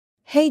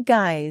Hey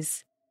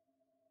guys!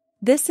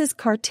 This is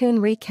Cartoon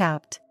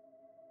Recapped.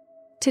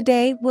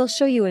 Today we'll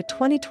show you a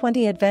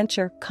 2020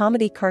 adventure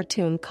comedy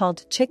cartoon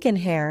called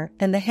Chickenhare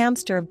and the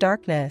Hamster of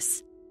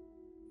Darkness.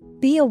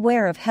 Be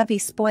aware of heavy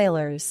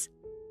spoilers.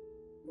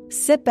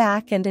 Sit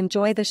back and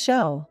enjoy the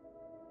show.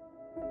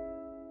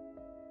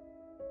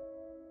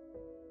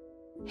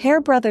 Hare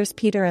brothers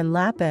Peter and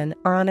Lapin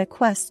are on a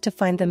quest to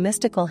find the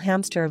mystical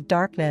Hamster of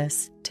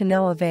Darkness, to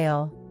no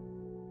avail.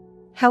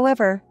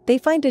 However, they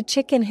find a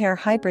chickenhare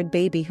hybrid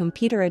baby whom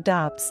Peter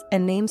adopts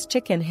and names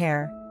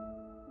Chickenhare.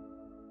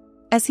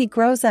 As he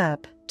grows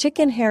up,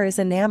 Chickenhare is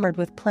enamored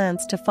with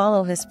plans to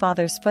follow his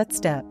father's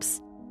footsteps.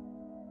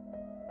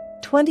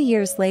 20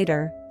 years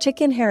later,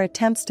 Chickenhare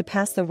attempts to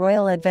pass the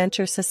Royal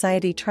Adventure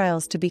Society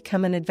trials to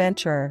become an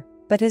adventurer,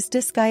 but his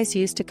disguise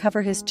used to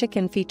cover his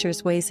chicken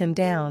features weighs him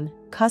down,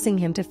 causing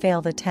him to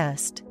fail the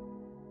test.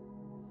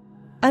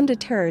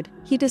 Undeterred,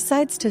 he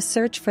decides to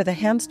search for the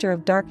Hamster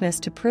of Darkness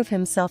to prove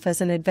himself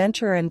as an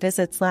adventurer and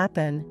visits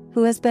Lapin,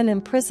 who has been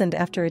imprisoned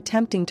after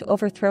attempting to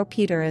overthrow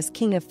Peter as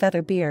King of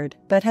Featherbeard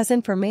but has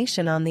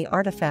information on the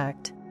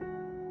artifact.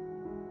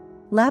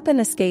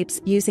 Lapin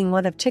escapes using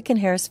one of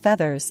Chickenhare's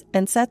feathers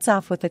and sets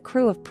off with a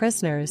crew of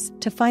prisoners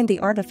to find the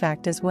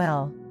artifact as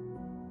well.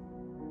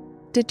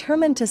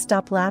 Determined to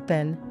stop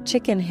Lapin,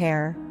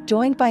 Chickenhare,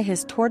 joined by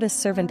his tortoise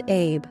servant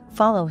Abe,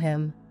 follow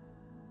him.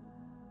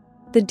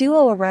 The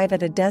duo arrive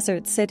at a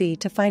desert city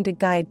to find a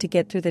guide to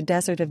get through the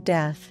desert of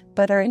death,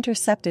 but are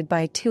intercepted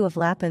by two of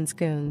Lapin's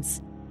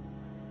goons.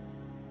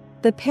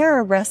 The pair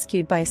are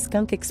rescued by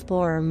skunk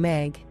explorer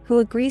Meg, who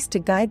agrees to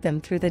guide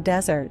them through the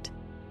desert.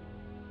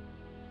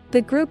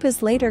 The group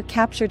is later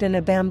captured in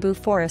a bamboo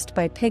forest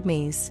by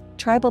pygmies,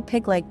 tribal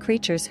pig-like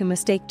creatures who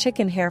mistake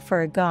Chickenhare for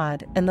a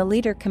god, and the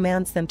leader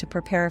commands them to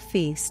prepare a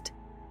feast.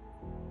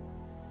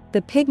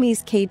 The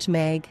pygmies cage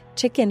Meg,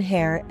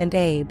 Chickenhare, and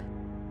Abe.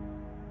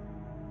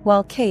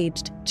 While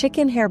caged,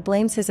 Chickenhare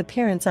blames his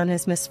appearance on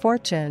his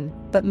misfortune,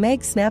 but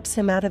Meg snaps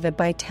him out of it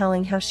by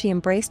telling how she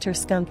embraced her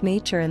skunk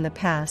nature in the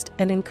past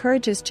and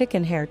encourages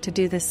Chickenhare to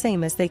do the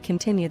same as they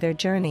continue their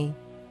journey.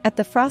 At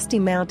the Frosty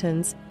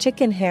Mountains,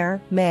 Chickenhare,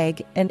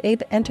 Meg, and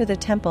Abe enter the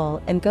temple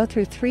and go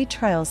through 3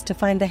 trials to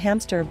find the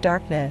Hamster of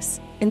Darkness,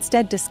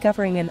 instead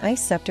discovering an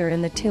ice scepter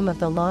in the tomb of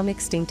the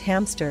long-extinct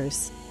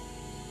hamsters.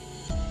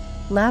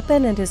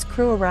 Lapin and his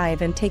crew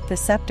arrive and take the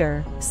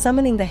scepter,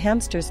 summoning the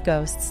hamster's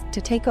ghosts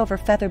to take over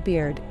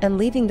Featherbeard and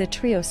leaving the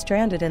trio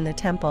stranded in the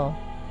temple.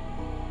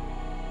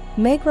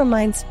 Meg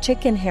reminds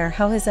Chickenhare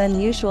how his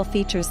unusual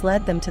features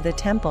led them to the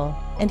temple,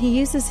 and he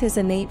uses his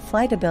innate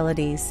flight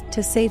abilities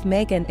to save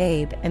Meg and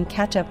Abe and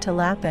catch up to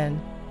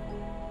Lapin.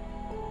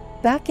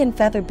 Back in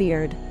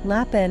Featherbeard,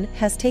 Lapin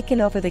has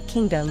taken over the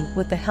kingdom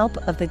with the help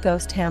of the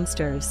ghost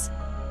hamsters.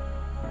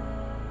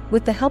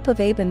 With the help of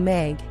Abe and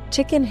Meg,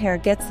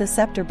 Chickenhare gets the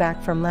scepter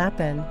back from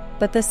Lapin,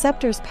 but the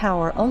scepter's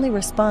power only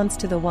responds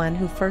to the one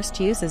who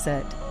first uses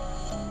it.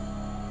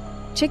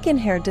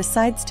 Chickenhare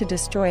decides to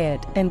destroy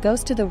it and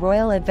goes to the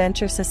Royal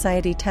Adventure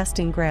Society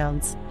testing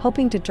grounds,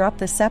 hoping to drop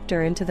the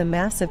scepter into the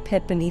massive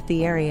pit beneath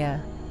the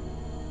area.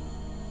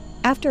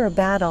 After a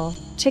battle,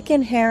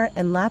 Chickenhare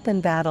and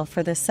Lapin battle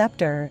for the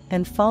scepter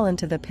and fall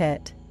into the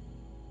pit.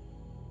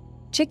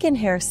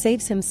 Chickenhare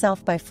saves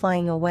himself by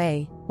flying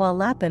away, while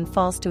Lapin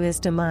falls to his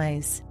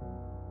demise.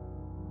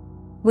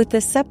 With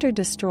the scepter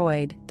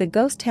destroyed, the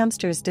ghost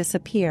hamsters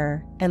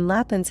disappear, and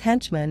Lapin's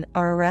henchmen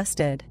are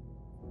arrested.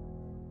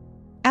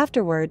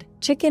 Afterward,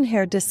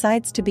 Chickenhare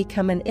decides to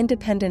become an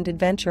independent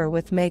adventurer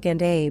with Meg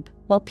and Abe,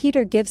 while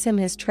Peter gives him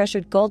his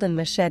treasured golden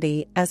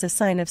machete as a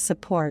sign of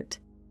support.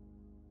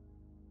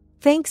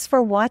 Thanks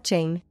for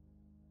watching.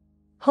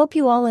 Hope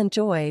you all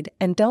enjoyed,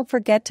 and don't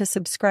forget to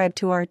subscribe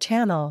to our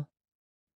channel.